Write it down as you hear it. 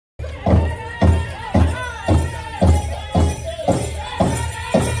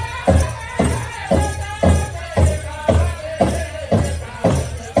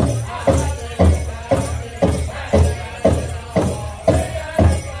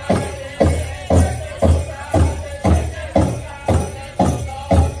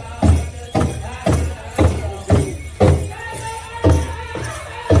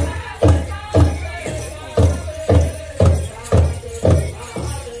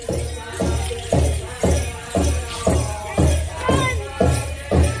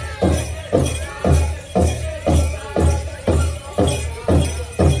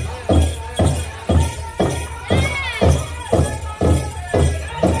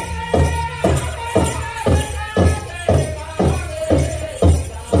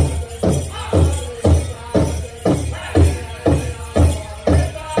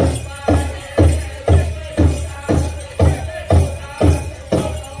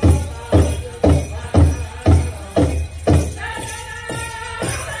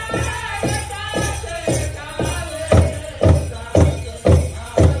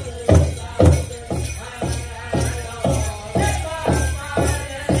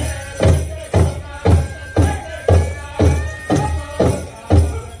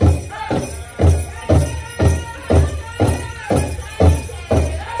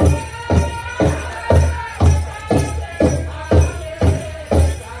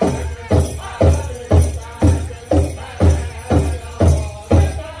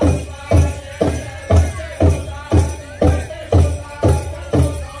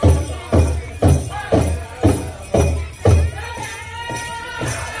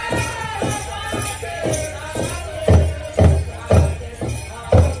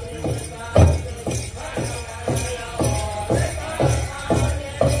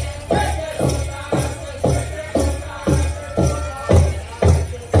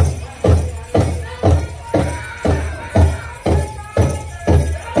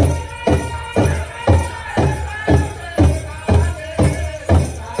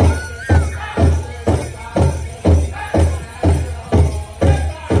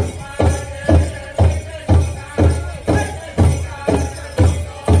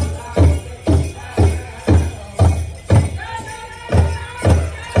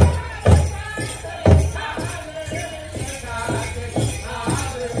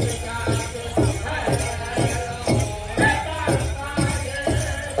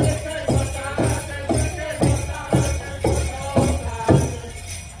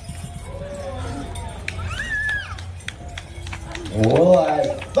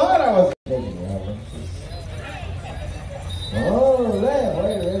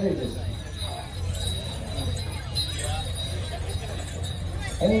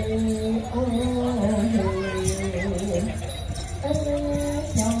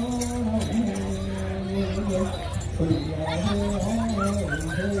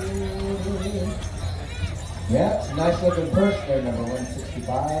Yeah, it's a nice looking purse there, number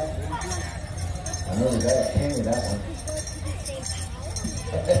 165. I know the guy that came with that one.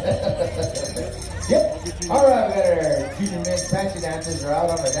 Yep. All right, we got our junior men's fancy dancers are out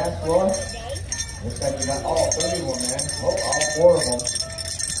on the dance floor. Looks like we got all 30 of them, man. Oh, all 4 of them.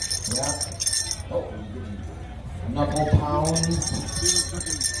 Yeah. Oh, knuckle pounds.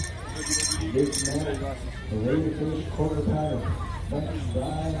 Big man. The later fish, quarter pound of French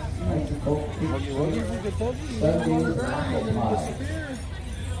fries, nice and cold fish, Sundays, apple pie.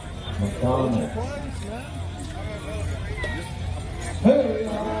 McDonald's. Hey,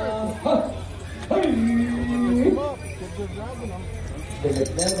 they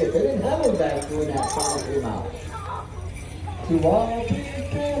didn't have a bag doing that song came out. To all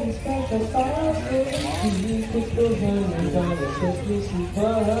people, special sauces, you put those onions on the sesame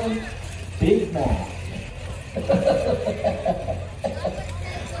fun. Big Mac.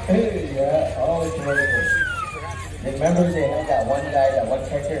 Hey, yeah, all the commercials. Remember they had that one guy, that one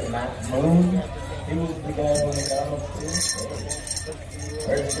character, Matt Moon? He was the guy from McDonald's too.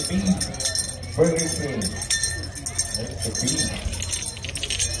 Where's the beef? Burger King. Where's the beef?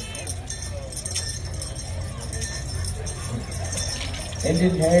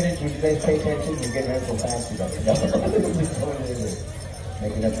 Indian heritage, would you guys pay attention? You're getting ready so fast, you don't know.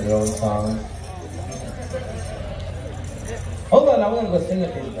 Making up their own songs. Hold on, I want to go sing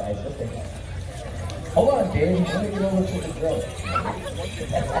with these guys. Okay. Hold on, Dave. Let me get over to the drum.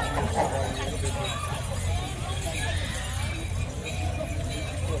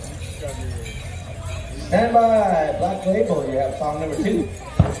 Stand by, Black Label. You have song number 2.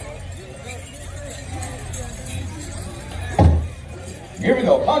 Here we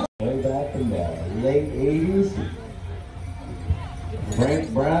go. Punch. Way back in the late 80s. Frank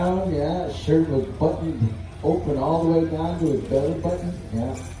Brown, yeah, shirt was buttoned open all the way down to his belly button.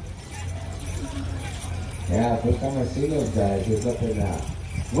 Yeah. Yeah, first time I seen those guys, it was up in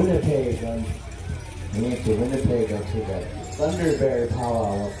Winnipeg. We went to Winnipeg up to that Thunderberry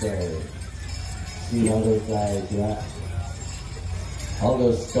Powwow up there. See all those guys, yeah. All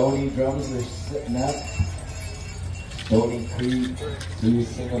those Stony drums are sitting up. Stony Creek, Sioux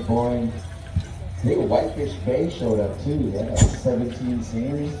Singaporean. I think Whitefish Bay showed up too. They had 17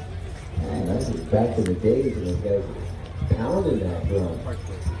 singers. Man, that's back in the days when those guys were pounding that drum.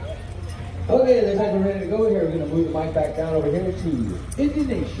 Okay, looks like we're ready to go here. We're going to move the mic back down over here to Indian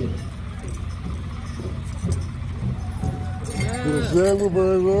Nation.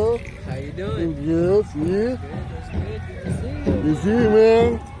 How you doing? Yes, yeah. Good, that's good. Good to see you. You see,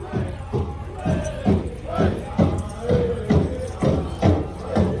 man?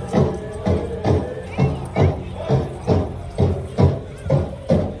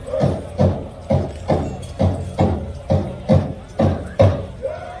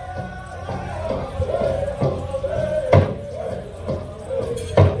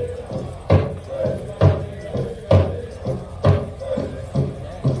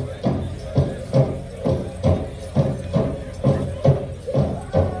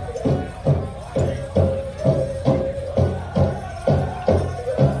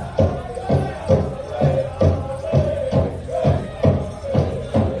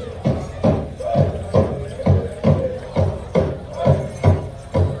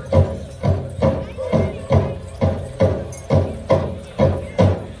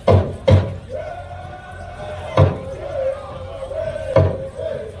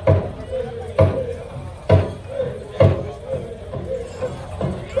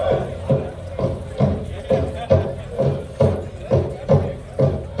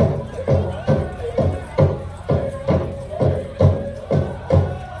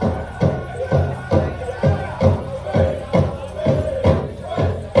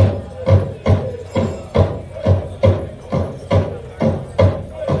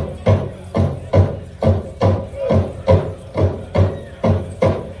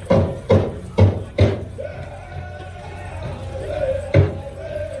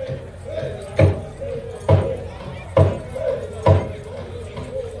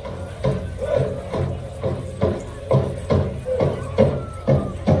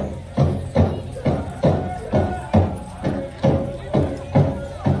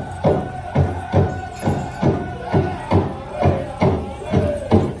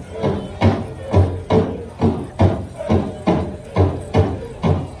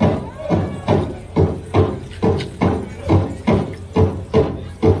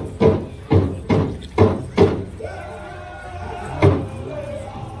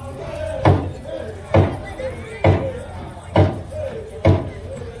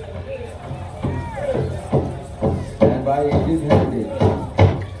 Indian heritage.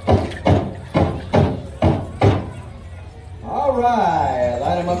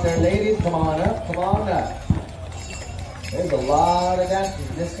 the dancers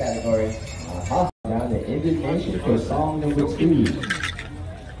in this category. Down to indignation for song number 2.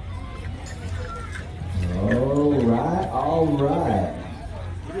 All right.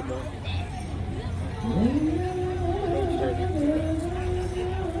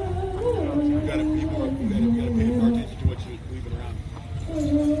 You gotta pay more attention to what you're leaving around.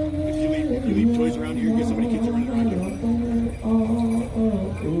 If you leave toys around here, you get so many kids running around you.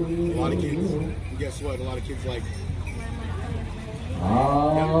 A lot of kids. And guess what? A lot of kids like.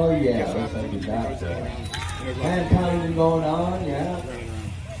 Oh yeah, that's like that. Hand pounding going on, yeah.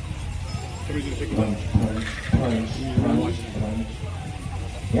 Somebody's gonna pick it up. Punch.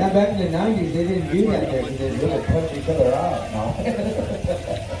 Yeah, back in the 90s, they didn't do that there because they really punch each other out. No.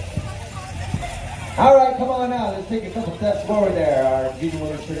 All right, come on now. Let's take a couple steps forward there. Our junior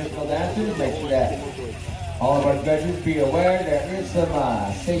women's traditional dancers. Make sure that all of our judges be aware there is some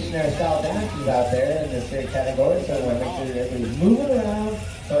stationary style dances out there in this category. So I want to make sure that everybody's moving around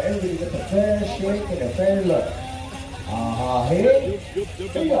so everybody gets a fair shake and a fair look. Here.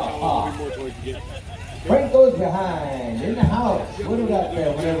 Frank goes behind, in the house. What do we got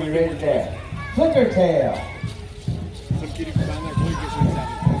there whenever you're ready there? Flicker tail. Some kid who found that toy gets what's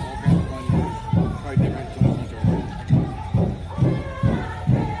happening. Probably never had toys on toy.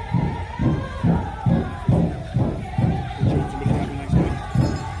 Somebody having a nice day.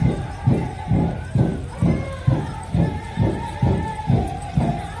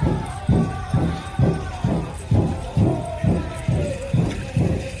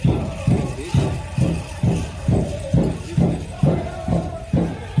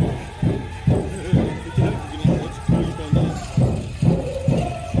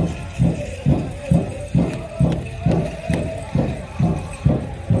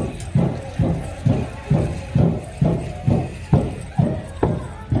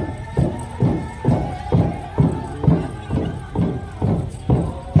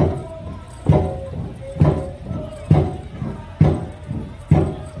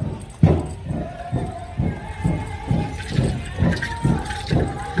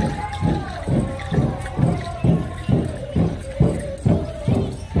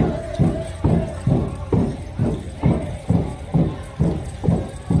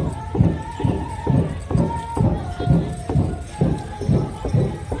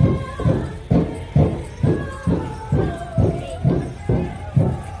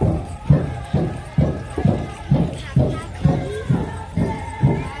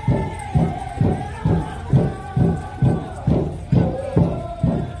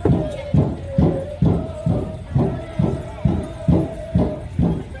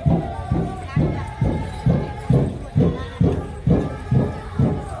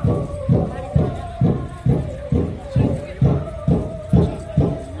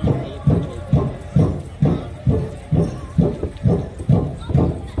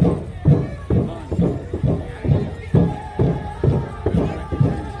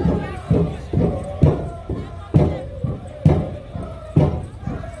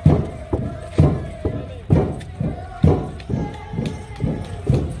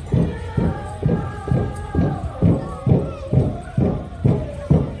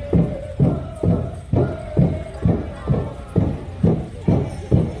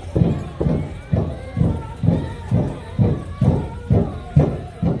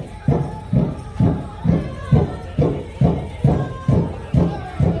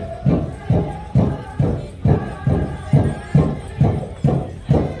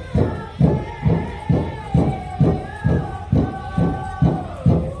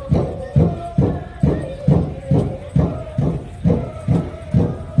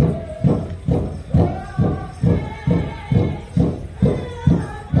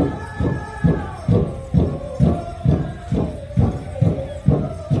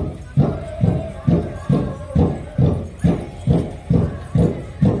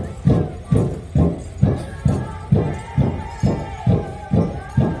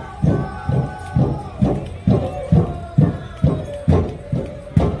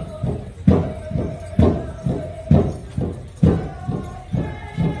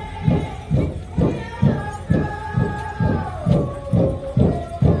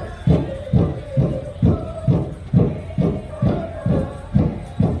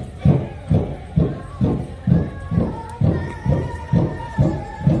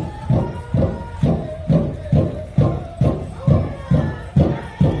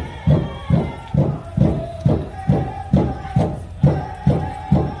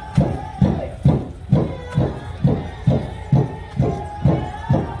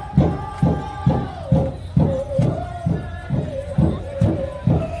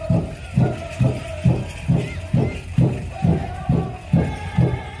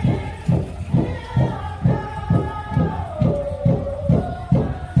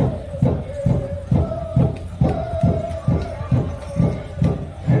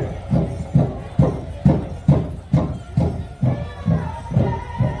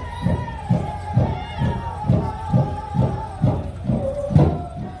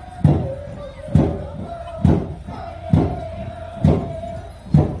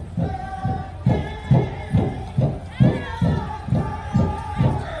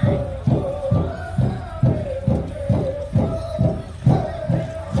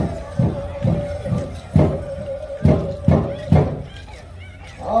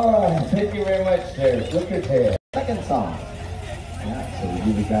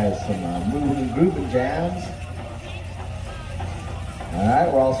 guys some moving and grooving jams. All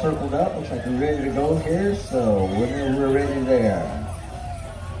right, we're all circled up. Looks like we're ready to go here. So whenever we're ready there.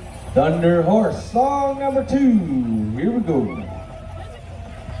 Thunder Horse, song number 2. Here we go.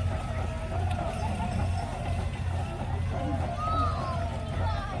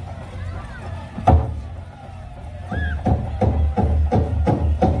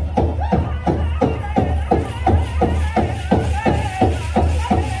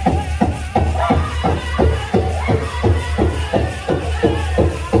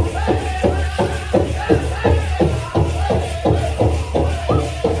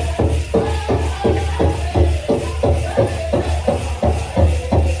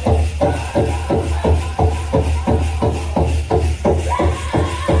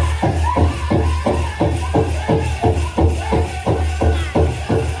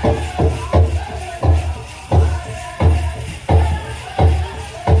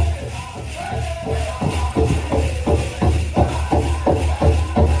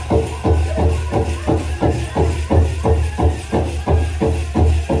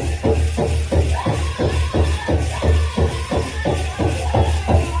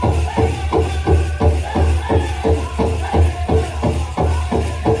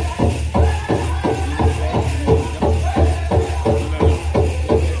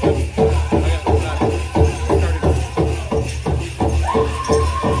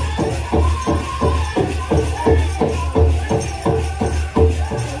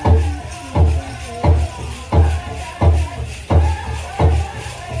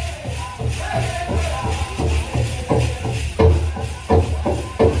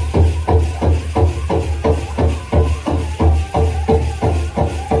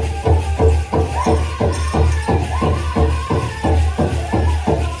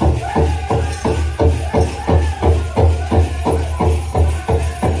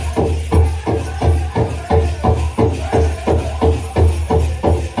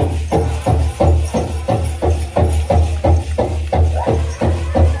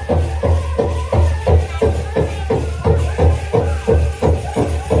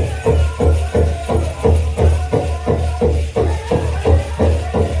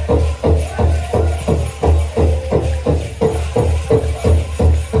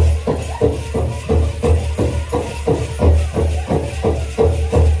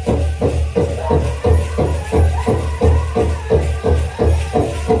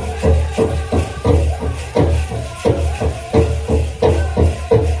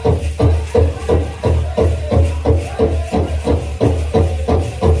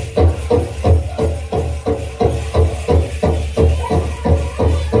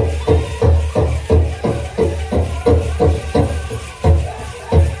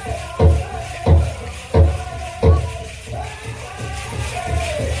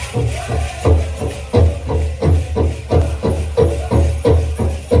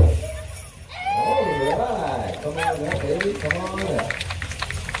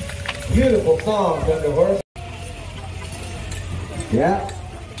 Beautiful song, Thunder Horse. Yeah.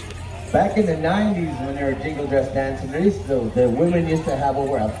 Back in the 90s when they were jingle dress dancing, the women used to have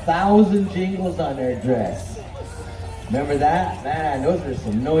over 1,000 jingles on their dress. Remember that? Man, those were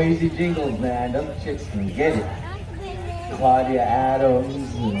some noisy jingles, man. Those chicks can get it. Claudia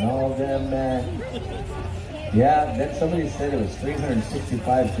Adams and all them, man. Yeah, then somebody said it was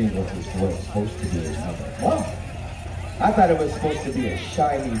 365 jingles is what it's supposed to be or something. Well, I thought it was supposed to be a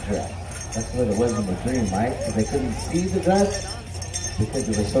shiny dress. That's what it was in the dream, right? Because they couldn't see the dress because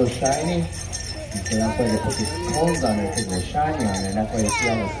it was so shiny. And so that's why they put these cones on it because they're shiny on it. And that's why you see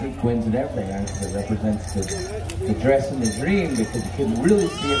all the sequins and everything on it because it represents the dress in the dream because you couldn't really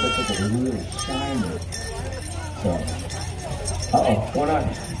see it because it was really shiny. So, uh-oh, what's going on?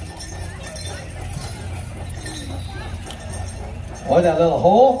 Oh, that little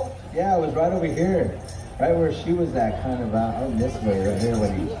hole? Yeah, it was right over here. Right where she was at, kind of out this way, right here,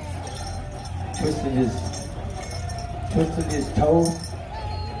 when he twisted his toe.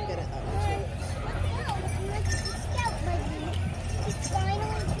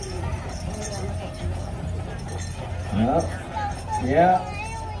 Yep. Yeah.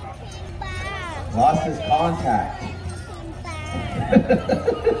 Lost his contact.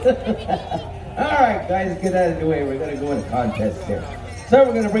 All right, guys, get out of the way. We're going to go in a contest here. So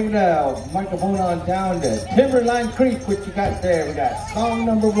we're going to bring the microphone on down to Timberline Creek. What you got there? We got song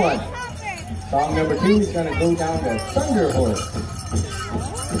number 1. Song number 2 is going to go down to Thunder Horse.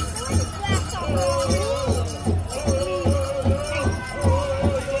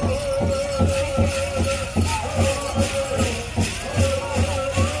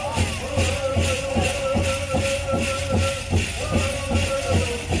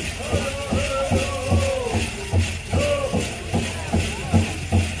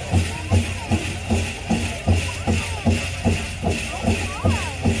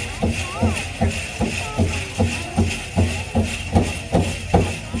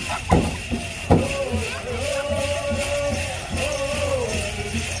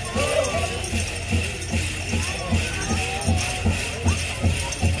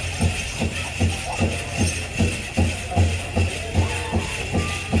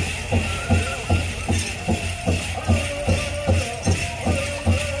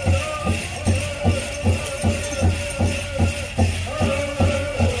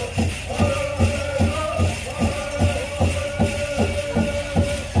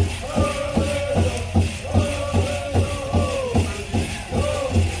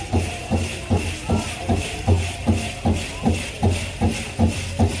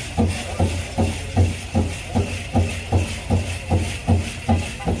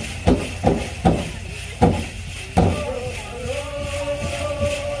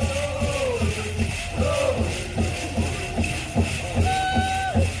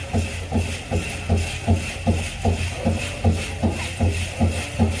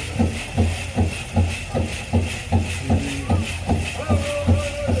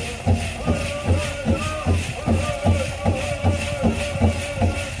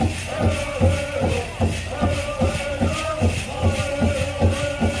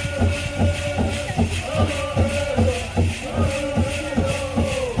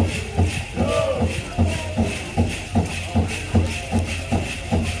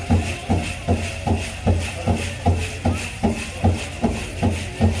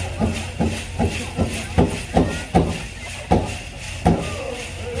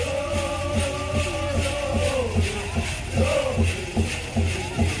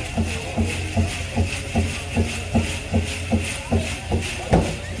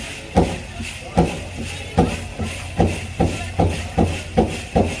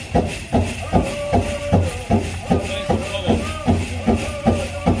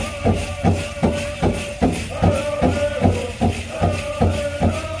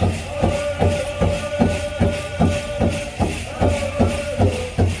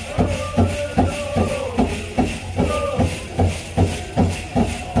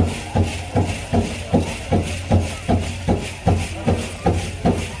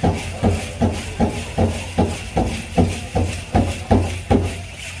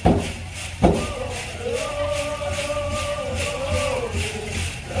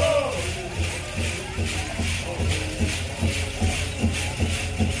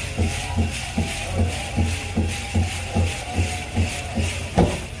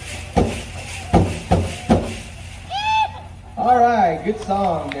 right, good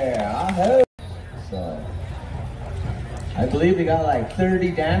song there. I hope. So, I believe we got like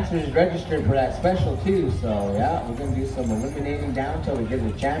 30 dancers registered for that special too. So yeah, we're gonna do some eliminating down until we get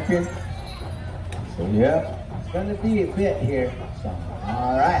the champion. So yeah, it's gonna be a bit here. So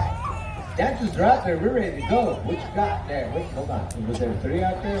all right, dancers are out there. We're ready to go. What you got there? Wait, hold on. Was there 3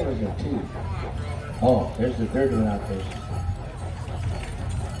 out there, or was there 2? Oh, there's the 3rd one out there.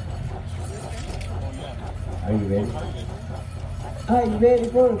 Are you ready? Are you ready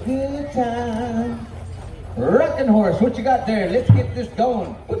for a good time? Rockin' horse, what you got there? Let's get this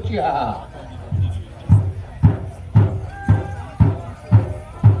going. What ya?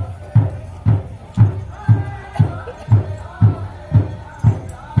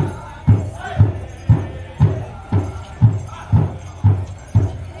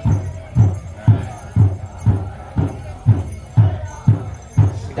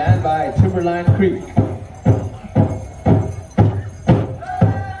 Stand by Timberline Creek.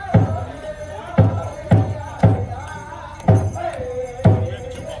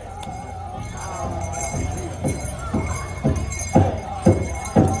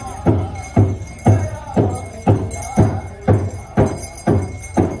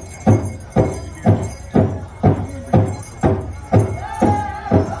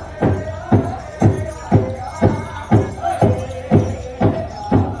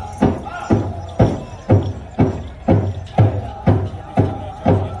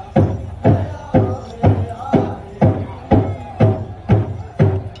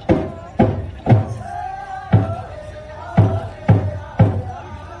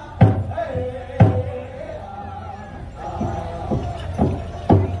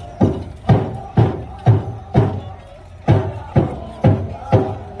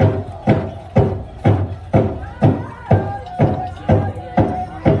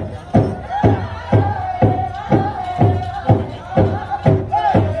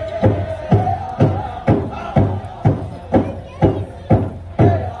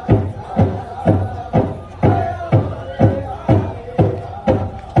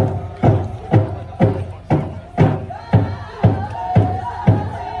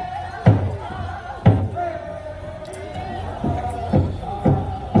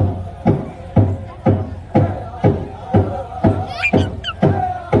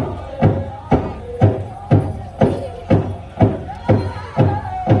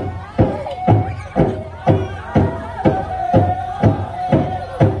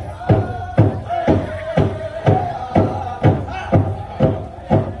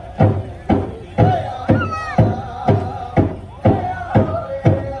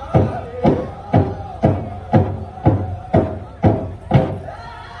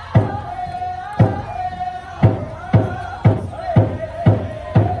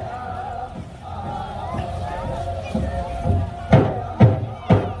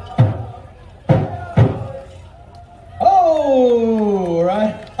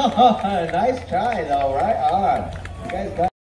 Nice try though, right on. You guys got